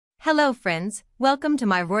Hello friends, welcome to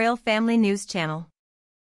my Royal Family News channel.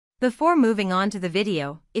 Before moving on to the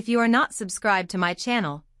video, if you are not subscribed to my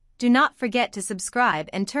channel, do not forget to subscribe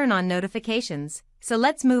and turn on notifications, so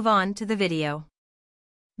let's move on to the video.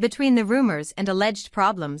 Between the rumors and alleged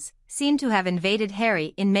problems, seem to have invaded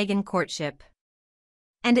Harry and Meghan courtship.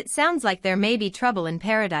 And it sounds like there may be trouble in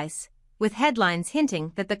paradise, with headlines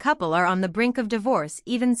hinting that the couple are on the brink of divorce,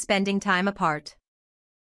 even spending time apart.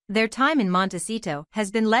 Their time in Montecito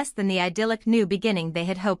has been less than the idyllic new beginning they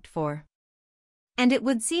had hoped for. And it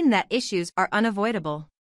would seem that issues are unavoidable.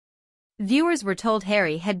 Viewers were told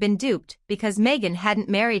Harry had been duped because Meghan hadn't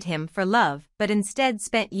married him for love but instead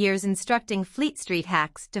spent years instructing Fleet Street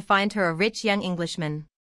hacks to find her a rich young Englishman.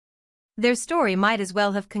 Their story might as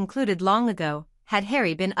well have concluded long ago, had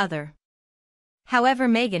Harry been other. However,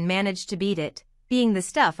 Meghan managed to beat it, being the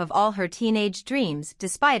stuff of all her teenage dreams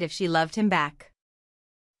despite if she loved him back.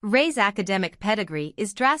 Ray's academic pedigree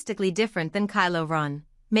is drastically different than Kylo Ren,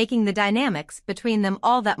 making the dynamics between them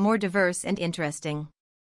all that more diverse and interesting.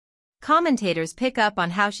 Commentators pick up on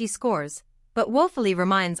how she scores, but woefully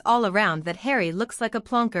reminds all around that Harry looks like a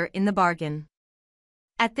plonker in the bargain.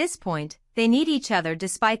 At this point, they need each other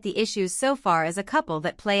despite the issues so far as a couple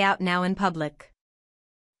that play out now in public.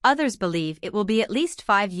 Others believe it will be at least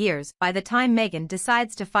 5 years by the time Meghan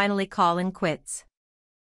decides to finally call in quits.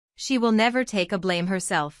 She will never take a blame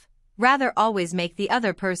herself, rather always make the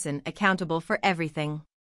other person accountable for everything.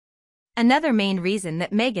 Another main reason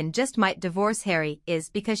that Meghan just might divorce Harry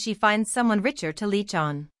is because she finds someone richer to leech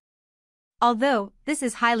on. Although, this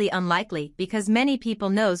is highly unlikely because many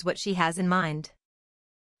people knows what she has in mind.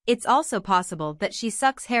 It's also possible that she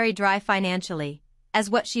sucks Harry dry financially, as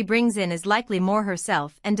what she brings in is likely more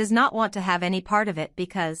herself and does not want to have any part of it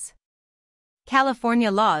because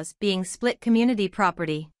California laws being split community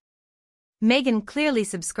property. Meghan clearly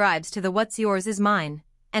subscribes to the what's yours is mine,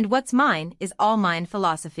 and what's mine is all mine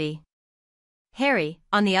philosophy. Harry,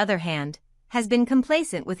 on the other hand, has been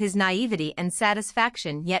complacent with his naivety and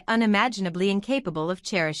satisfaction yet unimaginably incapable of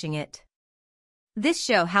cherishing it. This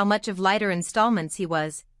shows how much of lighter installments he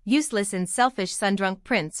was, useless and selfish sun-drunk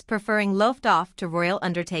prince preferring loafed off to royal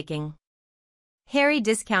undertaking. Harry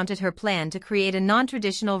discounted her plan to create a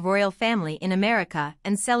non-traditional royal family in America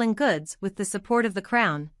and selling goods with the support of the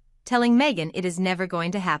crown, telling Meghan it is never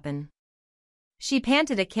going to happen. She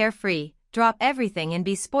panted a carefree, drop everything and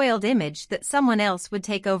be spoiled image that someone else would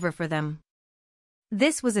take over for them.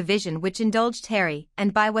 This was a vision which indulged Harry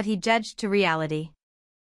and by what he judged to reality.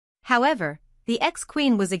 However, the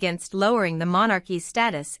ex-queen was against lowering the monarchy's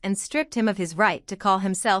status and stripped him of his right to call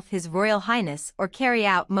himself His Royal Highness or carry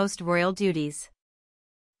out most royal duties.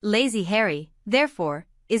 Lazy Harry, therefore,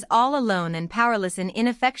 is all alone and powerless, an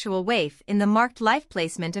ineffectual waif in the marked life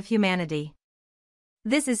placement of humanity.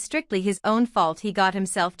 This is strictly his own fault. He got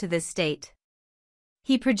himself to this state.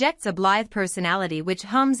 He projects a blithe personality which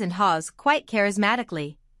hums and haws quite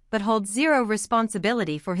charismatically, but holds zero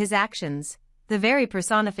responsibility for his actions, the very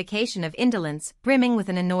personification of indolence brimming with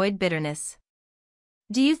an annoyed bitterness.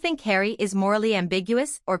 Do you think Harry is morally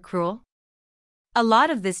ambiguous or cruel? A lot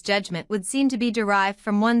of this judgment would seem to be derived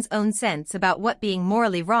from one's own sense about what being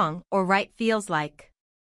morally wrong or right feels like.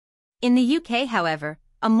 In the UK, however,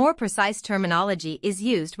 a more precise terminology is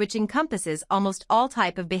used which encompasses almost all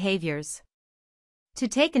type of behaviors. To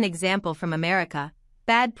take an example from America,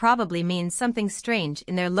 bad probably means something strange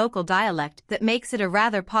in their local dialect that makes it a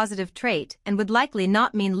rather positive trait and would likely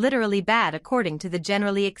not mean literally bad according to the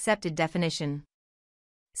generally accepted definition.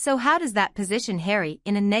 So how does that position Harry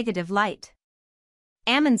in a negative light?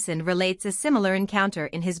 Amundsen relates a similar encounter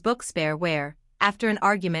in his book Spare where, after an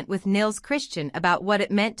argument with Nils Christian about what it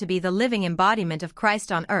meant to be the living embodiment of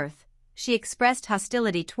Christ on earth, she expressed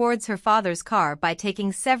hostility towards her father's car by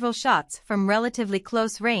taking several shots from relatively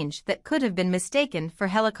close range that could have been mistaken for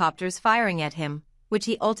helicopters firing at him, which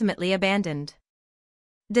he ultimately abandoned.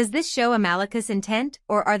 Does this show a malicious intent,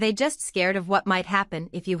 or are they just scared of what might happen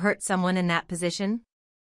if you hurt someone in that position?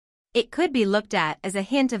 It could be looked at as a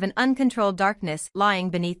hint of an uncontrolled darkness lying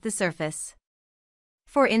beneath the surface.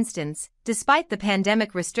 For instance, despite the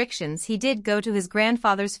pandemic restrictions, he did go to his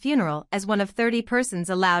grandfather's funeral as one of 30 persons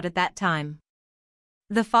allowed at that time.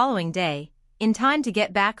 The following day, in time to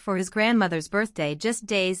get back for his grandmother's birthday just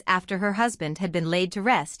days after her husband had been laid to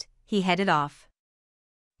rest, he headed off.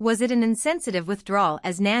 Was it an insensitive withdrawal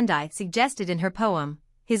as Nandi suggested in her poem,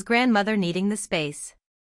 his grandmother needing the space?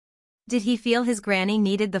 Did he feel his granny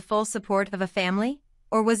needed the full support of a family,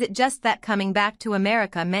 or was it just that coming back to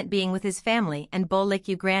America meant being with his family and bull lick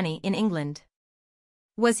you granny in England?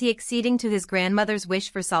 Was he acceding to his grandmother's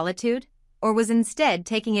wish for solitude, or was instead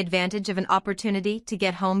taking advantage of an opportunity to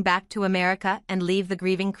get home back to America and leave the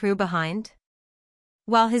grieving crew behind?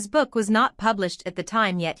 While his book was not published at the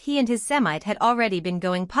time yet, he and his Semite had already been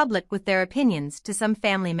going public with their opinions to some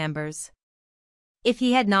family members. If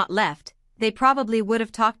he had not left, they probably would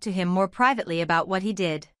have talked to him more privately about what he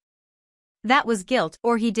did. That was guilt,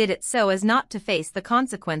 or he did it so as not to face the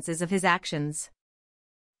consequences of his actions.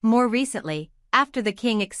 More recently, after the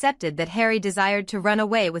king accepted that Harry desired to run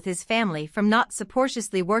away with his family from not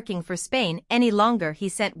supportiously working for Spain any longer, he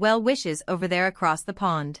sent well wishes over there across the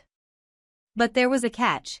pond. But there was a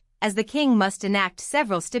catch, as the king must enact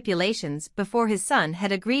several stipulations before his son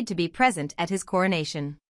had agreed to be present at his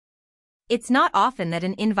coronation. It's not often that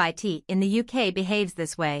an invitee in the UK behaves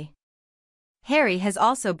this way. Harry has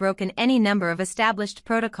also broken any number of established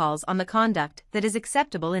protocols on the conduct that is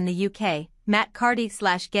acceptable in the UK. Matt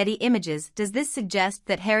Carty/Getty Images. Does this suggest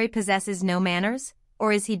that Harry possesses no manners,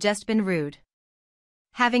 or is he just been rude?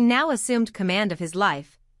 Having now assumed command of his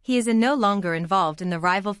life, he is no longer involved in the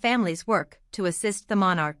rival family's work to assist the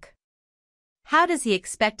monarch. How does he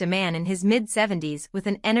expect a man in his mid-70s with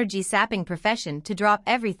an energy-sapping profession to drop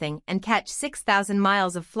everything and catch 6,000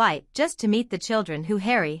 miles of flight just to meet the children who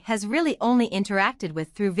Harry has really only interacted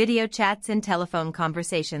with through video chats and telephone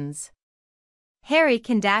conversations? Harry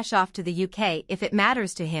can dash off to the UK if it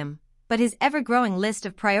matters to him, but his ever-growing list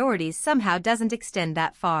of priorities somehow doesn't extend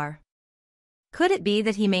that far. Could it be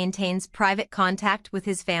that he maintains private contact with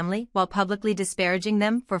his family while publicly disparaging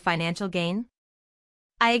them for financial gain?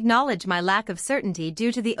 I acknowledge my lack of certainty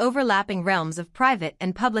due to the overlapping realms of private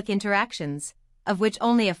and public interactions, of which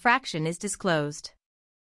only a fraction is disclosed.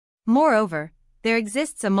 Moreover, there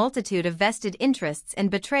exists a multitude of vested interests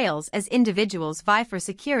and betrayals as individuals vie for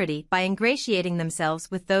security by ingratiating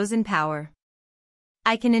themselves with those in power.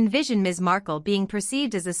 I can envision Ms. Markle being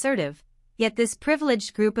perceived as assertive, yet this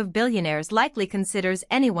privileged group of billionaires likely considers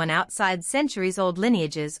anyone outside centuries-old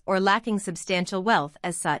lineages or lacking substantial wealth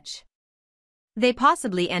as such. They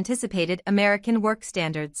possibly anticipated American work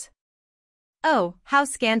standards. Oh, how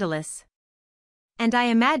scandalous. And I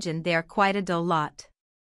imagine they are quite a dull lot.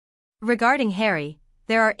 Regarding Harry,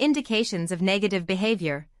 there are indications of negative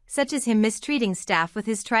behavior, such as him mistreating staff with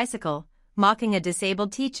his tricycle, mocking a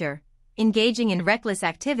disabled teacher, engaging in reckless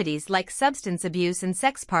activities like substance abuse and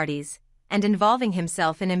sex parties, and involving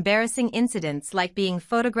himself in embarrassing incidents like being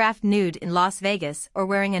photographed nude in Las Vegas or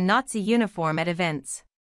wearing a Nazi uniform at events.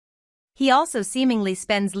 He also seemingly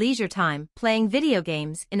spends leisure time playing video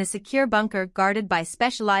games in a secure bunker guarded by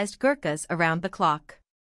specialized Gurkhas around the clock.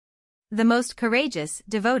 The most courageous,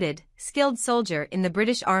 devoted, skilled soldier in the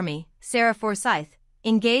British Army, Sarah Forsyth,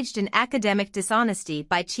 engaged in academic dishonesty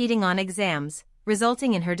by cheating on exams,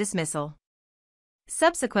 resulting in her dismissal.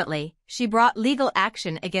 Subsequently, she brought legal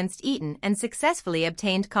action against Eton and successfully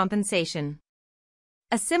obtained compensation.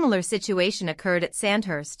 A similar situation occurred at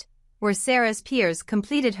Sandhurst, where Sarah's peers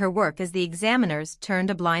completed her work as the examiners turned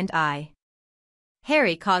a blind eye.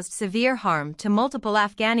 Harry caused severe harm to multiple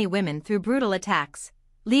Afghani women through brutal attacks,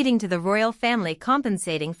 leading to the royal family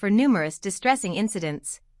compensating for numerous distressing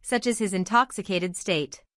incidents, such as his intoxicated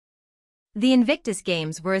state. The Invictus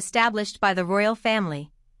Games were established by the royal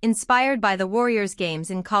family, inspired by the Warriors Games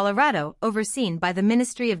in Colorado, overseen by the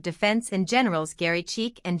Ministry of Defense and Generals Gary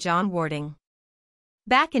Cheek and John Warding.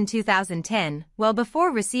 Back in 2010, well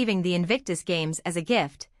before receiving the Invictus Games as a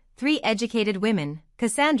gift, 3 educated women,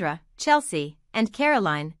 Cassandra, Chelsea, and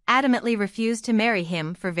Caroline, adamantly refused to marry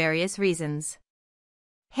him for various reasons.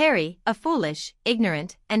 Harry, a foolish,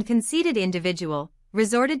 ignorant, and conceited individual,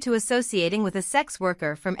 resorted to associating with a sex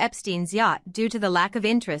worker from Epstein's yacht due to the lack of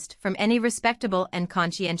interest from any respectable and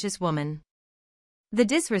conscientious woman. The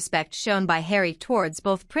disrespect shown by Harry towards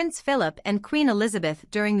both Prince Philip and Queen Elizabeth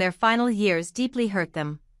during their final years deeply hurt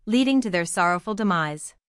them, leading to their sorrowful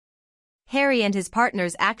demise. Harry and his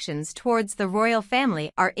partner's actions towards the royal family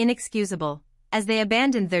are inexcusable, as they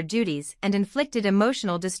abandoned their duties and inflicted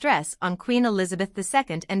emotional distress on Queen Elizabeth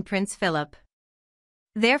II and Prince Philip.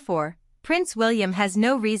 Therefore, Prince William has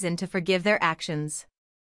no reason to forgive their actions.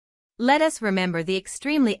 Let us remember the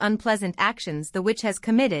extremely unpleasant actions the witch has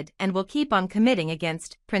committed and will keep on committing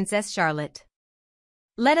against Princess Charlotte.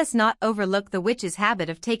 Let us not overlook the witch's habit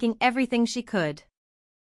of taking everything she could.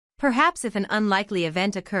 Perhaps if an unlikely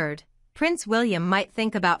event occurred, Prince William might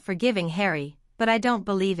think about forgiving Harry, but I don't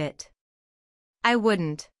believe it. I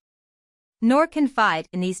wouldn't. Nor confide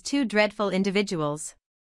in these 2 dreadful individuals.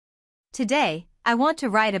 Today, I want to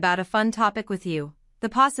write about a fun topic with you, the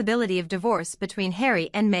possibility of divorce between Harry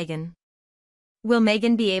and Meghan. Will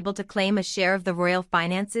Meghan be able to claim a share of the royal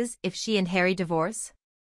finances if she and Harry divorce?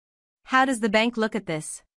 How does the bank look at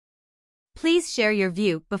this? Please share your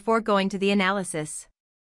view before going to the analysis.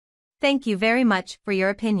 Thank you very much for your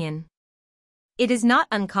opinion. It is not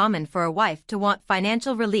uncommon for a wife to want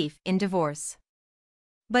financial relief in divorce.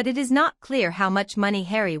 But it is not clear how much money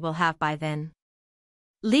Harry will have by then.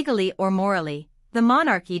 Legally or morally, the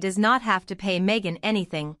monarchy does not have to pay Meghan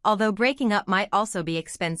anything, although breaking up might also be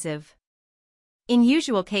expensive. In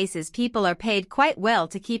usual cases, people are paid quite well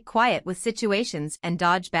to keep quiet with situations and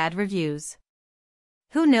dodge bad reviews.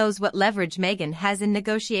 Who knows what leverage Meghan has in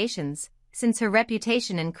negotiations, since her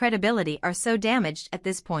reputation and credibility are so damaged at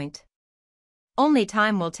this point. Only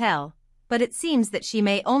time will tell, but it seems that she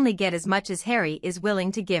may only get as much as Harry is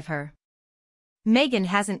willing to give her. Meghan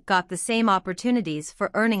hasn't got the same opportunities for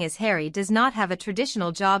earning as Harry does not have a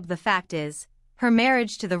traditional job. The fact is, her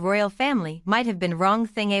marriage to the royal family might have been wrong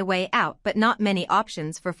thing a way out, but not many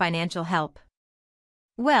options for financial help.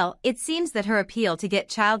 Well, it seems that her appeal to get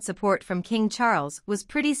child support from King Charles was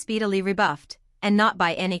pretty speedily rebuffed, and not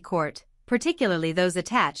by any court, particularly those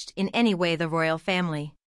attached in any way the royal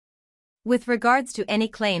family. With regards to any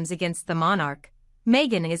claims against the monarch,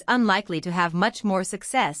 Meghan is unlikely to have much more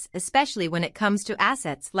success, especially when it comes to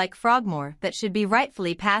assets like Frogmore that should be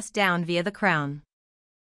rightfully passed down via the crown.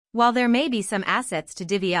 While there may be some assets to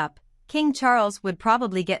divvy up, King Charles would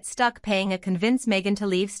probably get stuck paying a convince Meghan to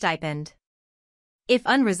leave stipend. If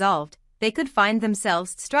unresolved, they could find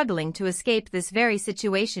themselves struggling to escape this very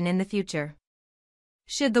situation in the future.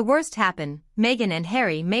 Should the worst happen, Meghan and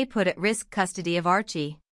Harry may put at risk custody of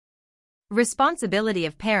Archie. Responsibility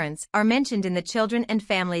of parents are mentioned in the Children and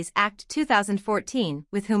Families Act 2014,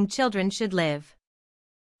 with whom children should live.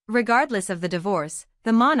 Regardless of the divorce,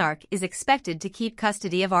 the monarch is expected to keep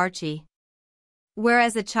custody of Archie.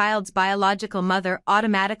 Whereas a child's biological mother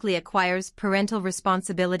automatically acquires parental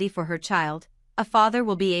responsibility for her child, a father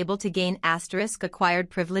will be able to gain acquired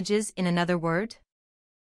privileges. In another word,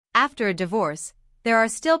 after a divorce, there are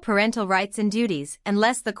still parental rights and duties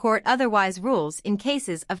unless the court otherwise rules in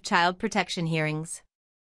cases of child protection hearings.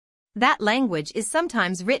 That language is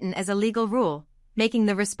sometimes written as a legal rule, making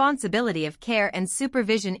the responsibility of care and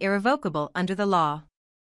supervision irrevocable under the law.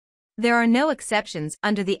 There are no exceptions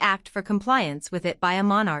under the Act for compliance with it by a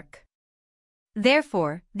monarch.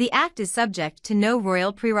 Therefore, the Act is subject to no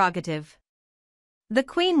royal prerogative. The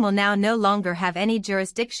Queen will now no longer have any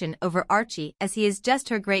jurisdiction over Archie as he is just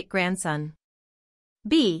her great-grandson.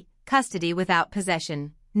 B. Custody without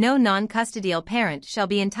possession. No non-custodial parent shall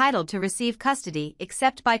be entitled to receive custody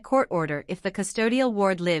except by court order if the custodial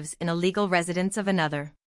ward lives in a legal residence of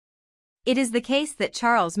another. It is the case that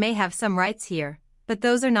Charles may have some rights here, but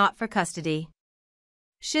those are not for custody.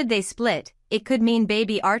 Should they split, it could mean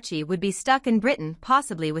baby Archie would be stuck in Britain,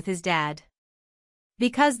 possibly with his dad.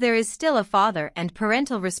 Because there is still a father and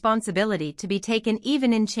parental responsibility to be taken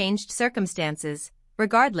even in changed circumstances,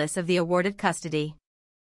 regardless of the awarded custody.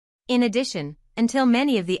 In addition, until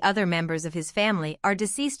many of the other members of his family are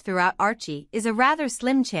deceased throughout, Archie is a rather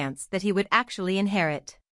slim chance that he would actually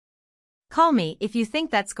inherit. Call me if you think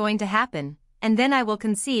that's going to happen, and then I will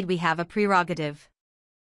concede we have a prerogative.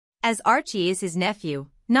 As Archie is his nephew,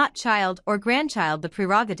 not child or grandchild, the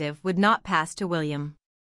prerogative would not pass to William.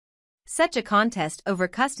 Such a contest over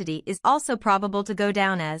custody is also probable to go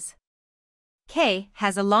down as K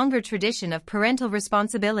has a longer tradition of parental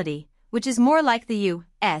responsibility, which is more like the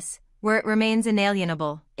U.S., where it remains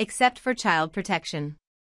inalienable, except for child protection.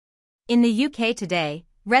 In the UK today,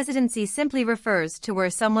 residency simply refers to where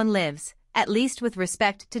someone lives, at least with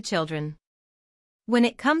respect to children. When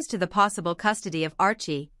it comes to the possible custody of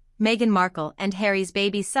Archie, Meghan Markle and Harry's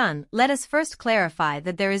baby son, let us first clarify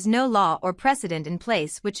that there is no law or precedent in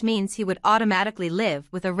place which means he would automatically live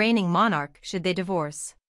with a reigning monarch should they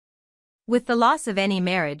divorce. With the loss of any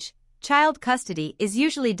marriage, child custody is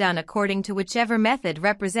usually done according to whichever method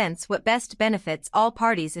represents what best benefits all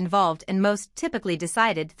parties involved and most typically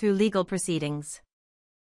decided through legal proceedings.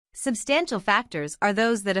 Substantial factors are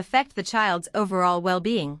those that affect the child's overall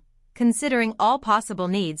well-being, considering all possible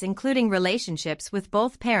needs including relationships with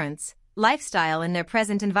both parents, lifestyle in their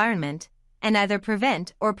present environment, and either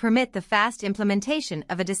prevent or permit the fast implementation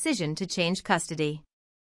of a decision to change custody.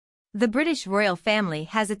 The British royal family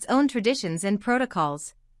has its own traditions and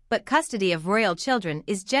protocols, but custody of royal children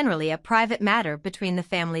is generally a private matter between the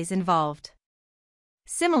families involved.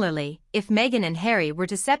 Similarly, if Meghan and Harry were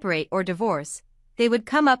to separate or divorce, they would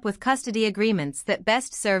come up with custody agreements that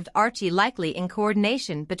best served Archie, likely in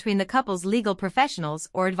coordination between the couple's legal professionals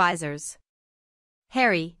or advisors.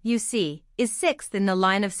 Harry, you see, is sixth in the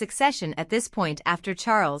line of succession at this point after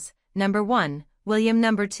Charles, number 1, William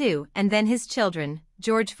number 2, and then his children,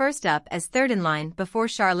 George first up as third in line before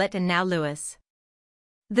Charlotte and now Louis.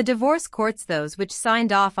 The divorce courts, those which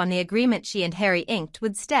signed off on the agreement she and Harry inked,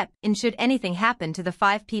 would step in should anything happen to the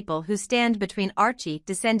 5 people who stand between Archie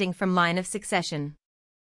descending from line of succession.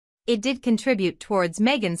 It did contribute towards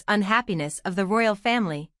Meghan's unhappiness of the royal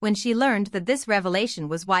family when she learned that this revelation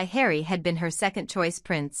was why Harry had been her second-choice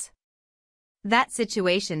prince. That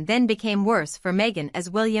situation then became worse for Meghan as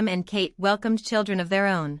William and Kate welcomed children of their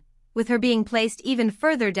own, with her being placed even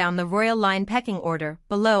further down the royal line pecking order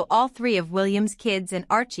below all 3 of William's kids and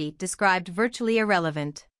Archie described virtually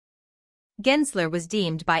irrelevant. Gensler was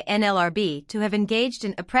deemed by NLRB to have engaged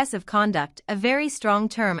in oppressive conduct, a very strong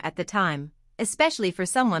term at the time, especially for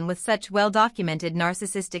someone with such well-documented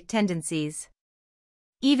narcissistic tendencies.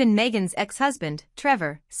 Even Meghan's ex-husband,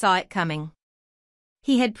 Trevor, saw it coming.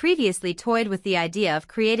 He had previously toyed with the idea of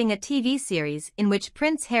creating a TV series in which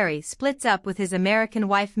Prince Harry splits up with his American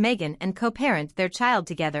wife Meghan and co-parent their child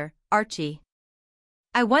together, Archie.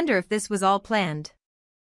 I wonder if this was all planned.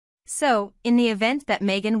 So, in the event that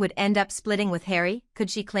Meghan would end up splitting with Harry, could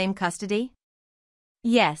she claim custody?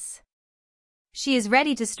 Yes. She is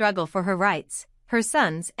ready to struggle for her rights, her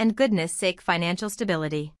sons, and goodness sake financial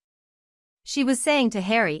stability. She was saying to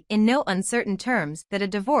Harry in no uncertain terms that a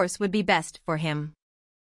divorce would be best for him.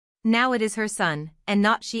 Now it is her son, and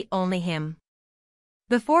not she, only him.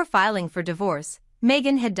 Before filing for divorce,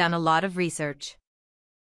 Meghan had done a lot of research.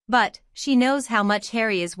 But she knows how much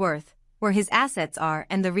Harry is worth, where his assets are,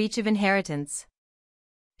 and the reach of inheritance.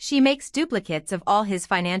 She makes duplicates of all his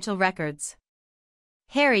financial records.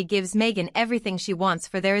 Harry gives Meghan everything she wants,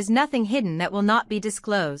 for there is nothing hidden that will not be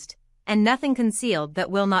disclosed, and nothing concealed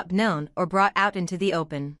that will not be known or brought out into the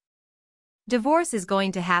open. Divorce is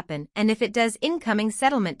going to happen, and if it does, incoming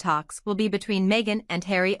settlement talks will be between Meghan and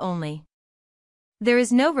Harry only. There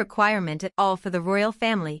is no requirement at all for the royal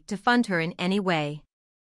family to fund her in any way.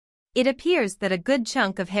 It appears that a good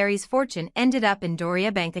chunk of Harry's fortune ended up in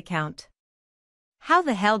Doria bank account. How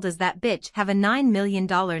the hell does that bitch have a $9 million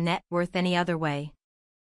net worth any other way?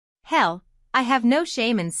 Hell, I have no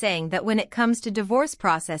shame in saying that when it comes to divorce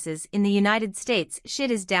processes in the United States,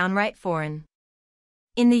 shit is downright foreign.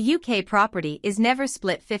 In the UK, property is never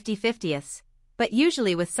split 50-50, but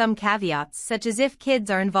usually with some caveats, such as if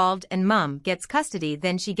kids are involved and mum gets custody,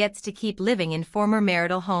 then she gets to keep living in former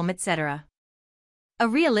marital home, etc. A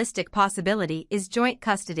realistic possibility is joint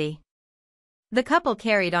custody. The couple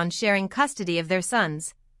carried on sharing custody of their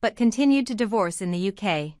sons, but continued to divorce in the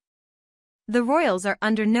UK. The royals are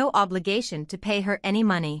under no obligation to pay her any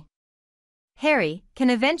money. Harry can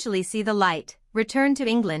eventually see the light, return to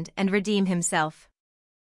England and redeem himself.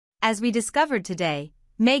 As we discovered today,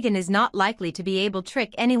 Meghan is not likely to be able to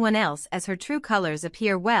trick anyone else as her true colors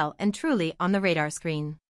appear well and truly on the radar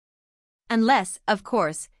screen. Unless, of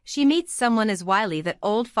course, she meets someone as wily that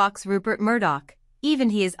old fox Rupert Murdoch,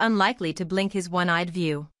 even he is unlikely to blink his one-eyed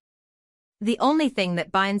view. The only thing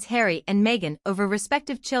that binds Harry and Meghan over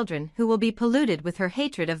respective children who will be polluted with her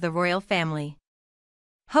hatred of the royal family.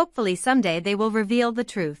 Hopefully someday they will reveal the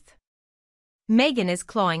truth. Meghan is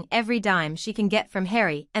clawing every dime she can get from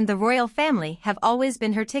Harry, and the royal family have always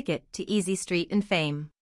been her ticket to easy street and fame.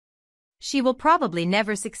 She will probably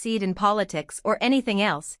never succeed in politics or anything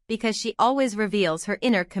else because she always reveals her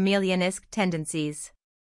inner chameleon-esque tendencies.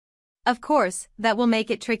 Of course, that will make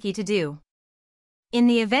it tricky to do. In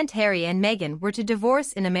the event Harry and Meghan were to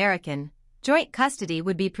divorce in American, joint custody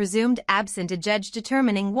would be presumed absent a judge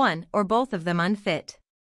determining one or both of them unfit.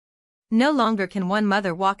 No longer can one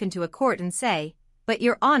mother walk into a court and say, "But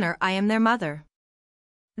Your Honor, I am their mother."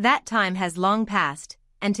 That time has long passed,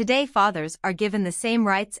 and today fathers are given the same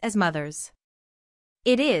rights as mothers.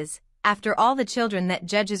 It is, after all, the children that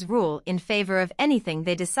judges rule in favor of anything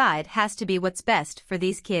they decide has to be what's best for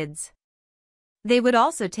these kids. They would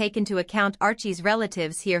also take into account Archie's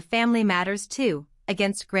relatives here. Family matters too,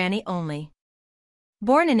 against Granny only.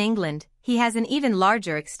 Born in England, he has an even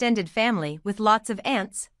larger extended family with lots of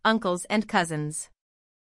aunts, uncles and cousins.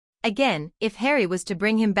 Again, if Harry was to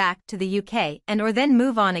bring him back to the UK and or then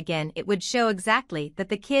move on again, it would show exactly that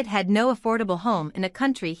the kid had no affordable home in a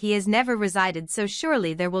country he has never resided, so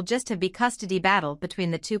surely there will just have be custody battle between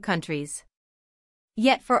the two countries.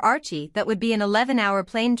 Yet for Archie that would be an 11-hour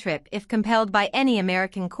plane trip if compelled by any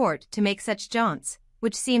American court to make such jaunts,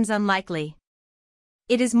 which seems unlikely.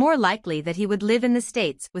 It is more likely that he would live in the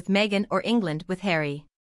States with Meghan or England with Harry.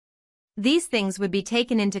 These things would be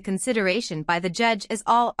taken into consideration by the judge as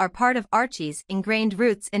all are part of Archie's ingrained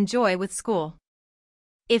roots and joy with school.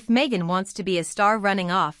 If Meghan wants to be a star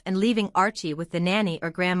running off and leaving Archie with the nanny or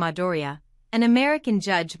Grandma Doria, an American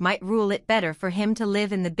judge might rule it better for him to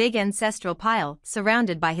live in the big ancestral pile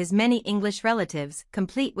surrounded by his many English relatives,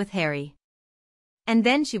 complete with Harry. And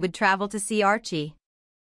then she would travel to see Archie.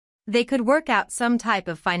 They could work out some type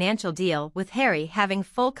of financial deal with Harry having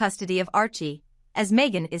full custody of Archie, as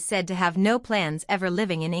Meghan is said to have no plans ever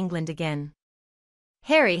living in England again.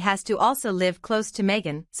 Harry has to also live close to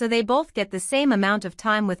Meghan, so they both get the same amount of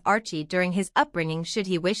time with Archie during his upbringing should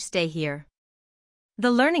he wish stay here.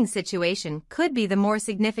 The learning situation could be the more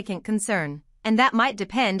significant concern, and that might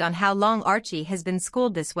depend on how long Archie has been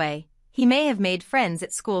schooled this way. He may have made friends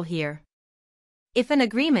at school here. If an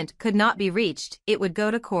agreement could not be reached, it would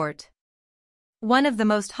go to court. One of the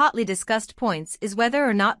most hotly discussed points is whether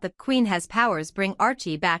or not the Queen has powers bring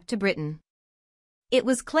Archie back to Britain. It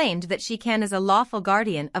was claimed that she can as a lawful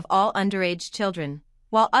guardian of all underage children,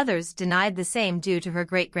 while others denied the same due to her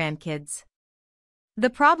great-grandkids. The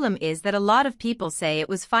problem is that a lot of people say it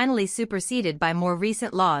was finally superseded by more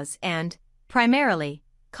recent laws and, primarily,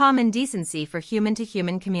 common decency for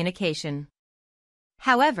human-to-human communication.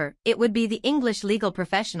 However, it would be the English legal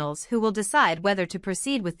professionals who will decide whether to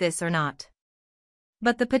proceed with this or not.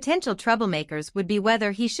 But the potential troublemakers would be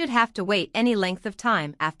whether he should have to wait any length of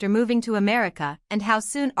time after moving to America and how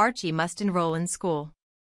soon Archie must enroll in school.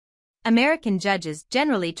 American judges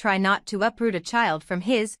generally try not to uproot a child from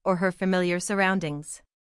his or her familiar surroundings.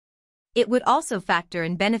 It would also factor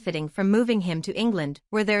in benefiting from moving him to England,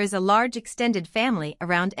 where there is a large extended family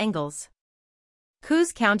around Engels.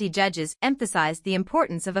 Coos County judges emphasized the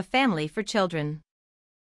importance of a family for children.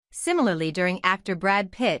 Similarly, during actor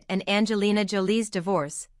Brad Pitt and Angelina Jolie's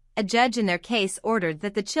divorce, a judge in their case ordered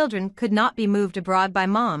that the children could not be moved abroad by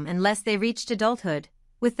mom unless they reached adulthood,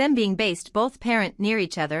 with them being based both parent near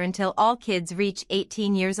each other until all kids reach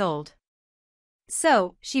 18 years old.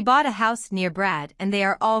 So, she bought a house near Brad and they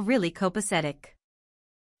are all really copacetic.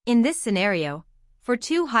 In this scenario, for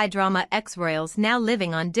two high-drama ex-royals now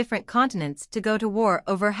living on different continents to go to war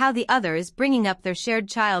over how the other is bringing up their shared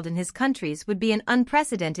child in his countries would be an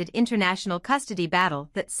unprecedented international custody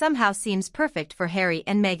battle that somehow seems perfect for Harry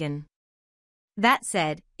and Meghan. That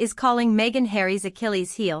said, is calling Meghan Harry's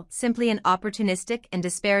Achilles heel simply an opportunistic and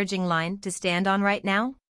disparaging line to stand on right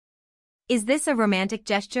now? Is this a romantic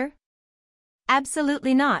gesture?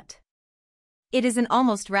 Absolutely not. It is an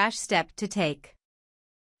almost rash step to take.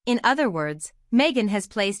 In other words, Meghan has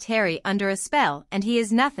placed Harry under a spell and he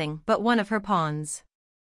is nothing but one of her pawns.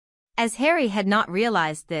 As Harry had not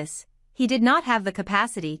realized this, he did not have the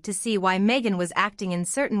capacity to see why Meghan was acting in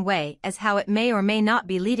certain way as how it may or may not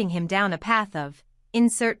be leading him down a path of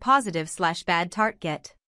insert positive/bad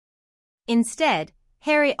target. Instead,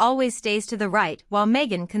 Harry always stays to the right while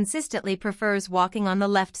Meghan consistently prefers walking on the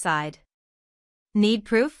left side. Need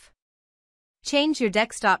proof? Change your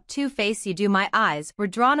desktop Two-Face You Do My Eyes were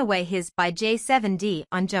drawn away his by J7D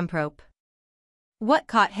on Jump Rope. What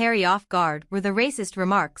caught Harry off guard were the racist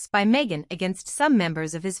remarks by Meghan against some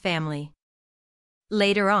members of his family.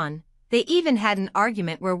 Later on, they even had an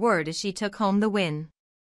argument where word as she took home the win.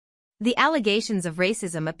 The allegations of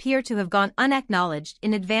racism appear to have gone unacknowledged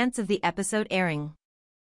in advance of the episode airing.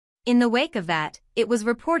 In the wake of that, it was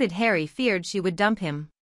reported Harry feared she would dump him.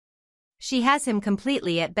 She has him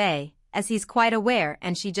completely at bay, as he's quite aware,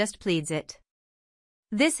 and she just pleads it.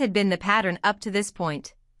 This had been the pattern up to this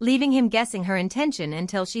point, leaving him guessing her intention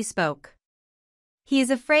until she spoke. He is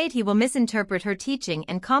afraid he will misinterpret her teaching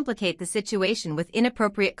and complicate the situation with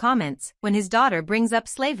inappropriate comments when his daughter brings up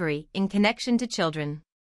slavery in connection to children.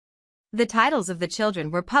 The titles of the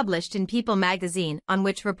children were published in People magazine, on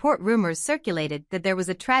which report rumors circulated that there was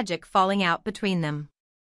a tragic falling out between them.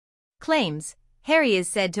 Claims: Harry is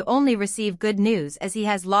said to only receive good news as he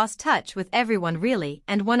has lost touch with everyone really,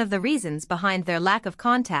 and one of the reasons behind their lack of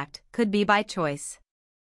contact could be by choice.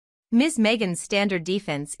 Ms. Meghan's standard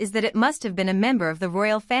defense is that it must have been a member of the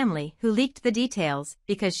royal family who leaked the details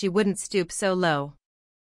because she wouldn't stoop so low.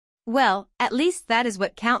 Well, at least that is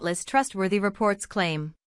what countless trustworthy reports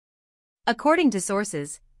claim. According to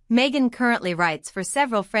sources, Meghan currently writes for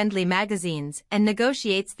several friendly magazines and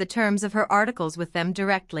negotiates the terms of her articles with them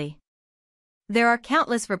directly. There are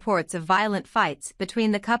countless reports of violent fights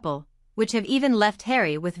between the couple, which have even left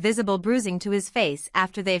Harry with visible bruising to his face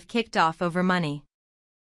after they've kicked off over money.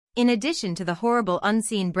 In addition to the horrible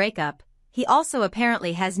unseen breakup, he also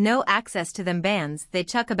apparently has no access to them bands they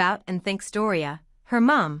chuck about and thinks Doria, her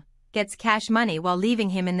mum, gets cash money while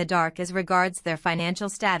leaving him in the dark as regards their financial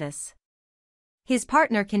status. His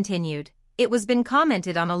partner continued, "It was been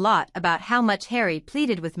commented on a lot about how much Harry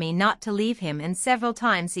pleaded with me not to leave him, and several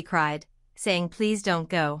times he cried, saying please don't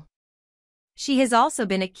go." She has also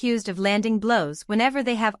been accused of landing blows whenever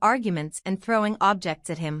they have arguments and throwing objects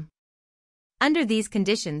at him. Under these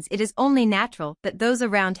conditions, it is only natural that those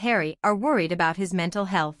around Harry are worried about his mental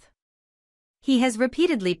health. He has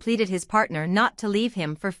repeatedly pleaded his partner not to leave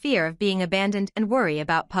him for fear of being abandoned and worry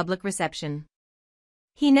about public reception.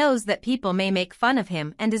 He knows that people may make fun of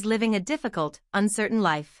him and is living a difficult, uncertain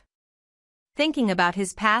life. Thinking about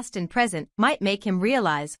his past and present might make him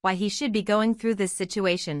realize why he should be going through this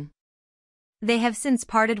situation. They have since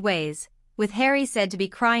parted ways, with Harry said to be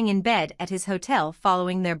crying in bed at his hotel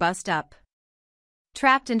following their bust-up.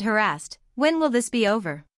 Trapped and harassed, when will this be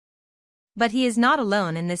over? But he is not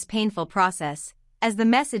alone in this painful process, as the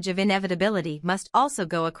message of inevitability must also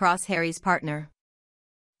go across Harry's partner.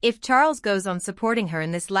 If Charles goes on supporting her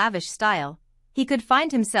in this lavish style, he could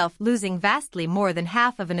find himself losing vastly more than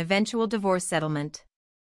half of an eventual divorce settlement.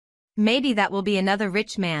 Maybe that will be another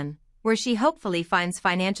rich man, where she hopefully finds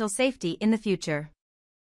financial safety in the future.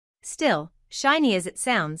 Still, shiny as it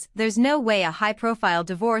sounds, there's no way a high-profile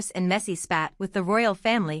divorce and messy spat with the royal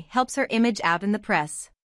family helps her image out in the press.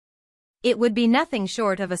 It would be nothing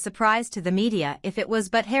short of a surprise to the media if it was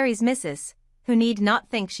but Harry's missus, who need not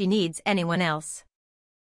think she needs anyone else.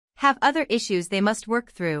 Have other issues they must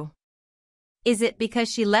work through. Is it because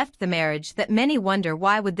she left the marriage that many wonder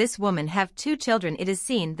why would this woman have 2 children? It is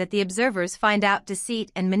seen that the observers find out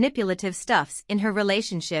deceit and manipulative stuffs in her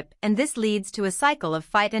relationship, and this leads to a cycle of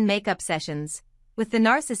fight and make-up sessions, with the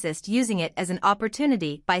narcissist using it as an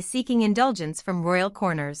opportunity by seeking indulgence from royal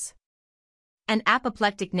corners. An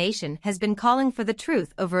apoplectic nation has been calling for the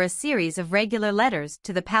truth over a series of regular letters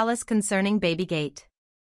to the palace concerning Babygate.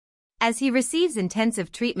 As he receives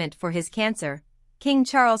intensive treatment for his cancer, King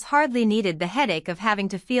Charles hardly needed the headache of having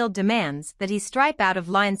to field demands that he stripe out of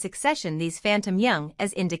line succession these phantom young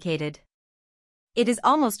as indicated. It is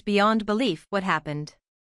almost beyond belief what happened.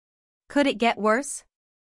 Could it get worse?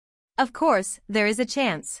 Of course, there is a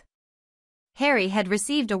chance. Harry had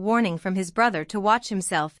received a warning from his brother to watch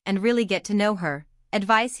himself and really get to know her,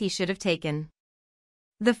 advice he should have taken.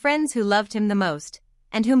 The friends who loved him the most,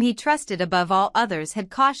 and whom he trusted above all others,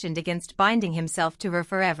 had cautioned against binding himself to her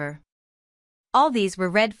forever. All these were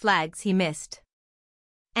red flags he missed.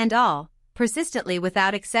 And all, persistently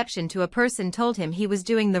without exception to a person told him he was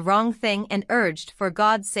doing the wrong thing and urged for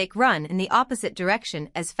God's sake run in the opposite direction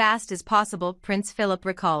as fast as possible, Prince Philip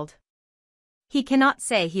recalled. He cannot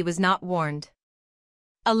say he was not warned.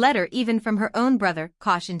 A letter even from her own brother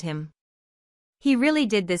cautioned him. He really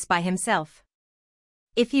did this by himself.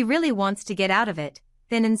 If he really wants to get out of it,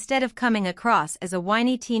 then instead of coming across as a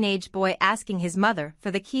whiny teenage boy asking his mother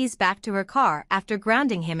for the keys back to her car after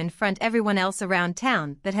grounding him in front everyone else around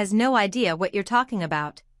town that has no idea what you're talking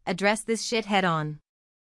about, address this shit head on.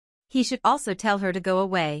 He should also tell her to go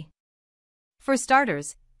away. For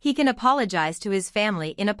starters, he can apologize to his family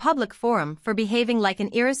in a public forum for behaving like an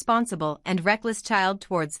irresponsible and reckless child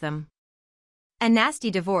towards them. A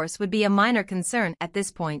nasty divorce would be a minor concern at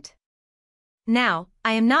this point. Now,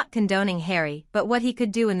 I am not condoning Harry, but what he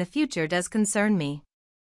could do in the future does concern me.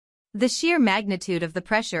 The sheer magnitude of the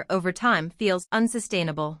pressure over time feels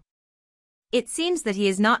unsustainable. It seems that he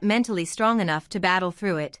is not mentally strong enough to battle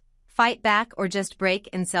through it, fight back, or just break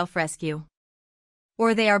and self-rescue.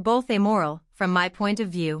 Or they are both amoral, from my point of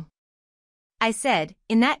view. I said,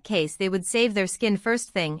 in that case they would save their skin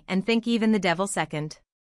first thing and think even the devil second.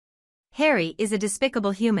 Harry is a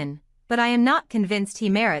despicable human, but I am not convinced he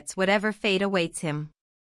merits whatever fate awaits him.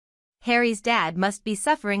 Harry's dad must be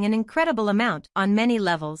suffering an incredible amount on many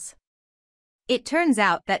levels. It turns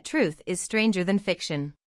out that truth is stranger than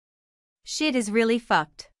fiction. Shit is really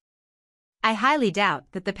fucked. I highly doubt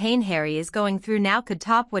that the pain Harry is going through now could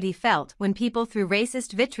top what he felt when people threw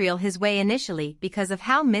racist vitriol his way initially because of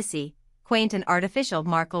how messy, quaint and artificial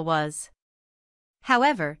Markle was.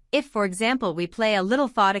 However, if for example we play a little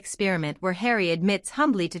thought experiment where Harry admits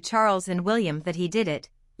humbly to Charles and William that he did it,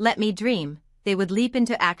 let me dream, they would leap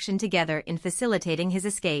into action together in facilitating his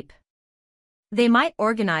escape. They might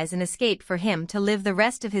organize an escape for him to live the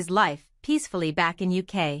rest of his life peacefully back in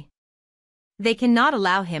UK. They cannot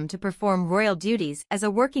allow him to perform royal duties as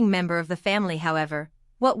a working member of the family. However,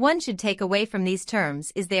 what one should take away from these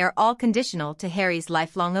terms is they are all conditional to Harry's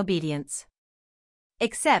lifelong obedience.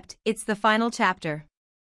 Except, it's the final chapter.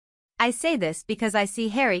 I say this because I see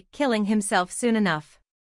Harry killing himself soon enough.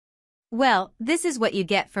 Well, this is what you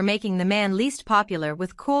get for making the man least popular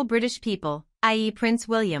with cool British people, i.e. Prince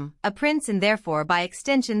William, a prince and therefore by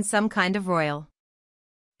extension some kind of royal.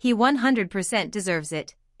 He 100% deserves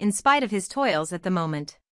it, in spite of his toils at the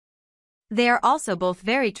moment. They are also both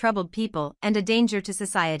very troubled people and a danger to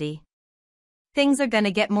society. Things are gonna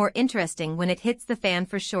get more interesting when it hits the fan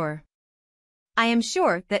for sure. I am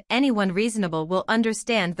sure that anyone reasonable will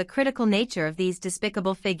understand the critical nature of these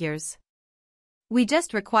despicable figures. We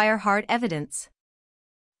just require hard evidence.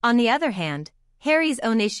 On the other hand, Harry's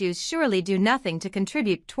own issues surely do nothing to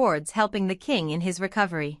contribute towards helping the king in his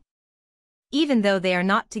recovery. Even though they are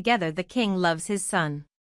not together, the king loves his son.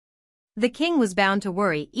 The king was bound to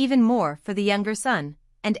worry even more for the younger son,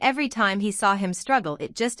 and every time he saw him struggle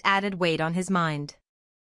it just added weight on his mind.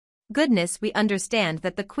 Goodness, we understand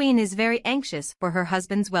that the queen is very anxious for her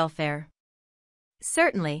husband's welfare.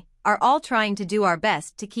 Certainly, are all trying to do our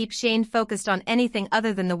best to keep Shane focused on anything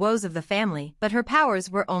other than the woes of the family, but her powers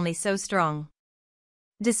were only so strong.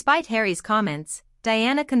 Despite Harry's comments,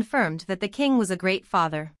 Diana confirmed that the king was a great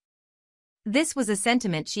father. This was a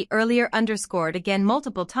sentiment she earlier underscored again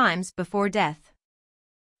multiple times before death.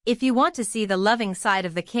 If you want to see the loving side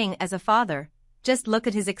of the king as a father, just look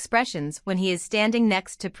at his expressions when he is standing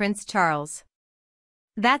next to Prince Charles.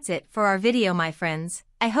 That's it for our video, my friends.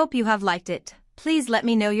 I hope you have liked it. Please let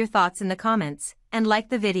me know your thoughts in the comments, and like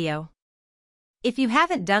the video. If you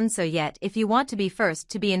haven't done so yet, if you want to be first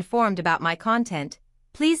to be informed about my content,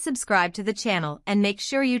 please subscribe to the channel and make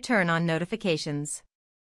sure you turn on notifications.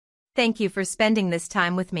 Thank you for spending this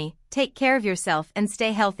time with me. Take care of yourself and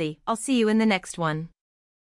stay healthy. I'll see you in the next one.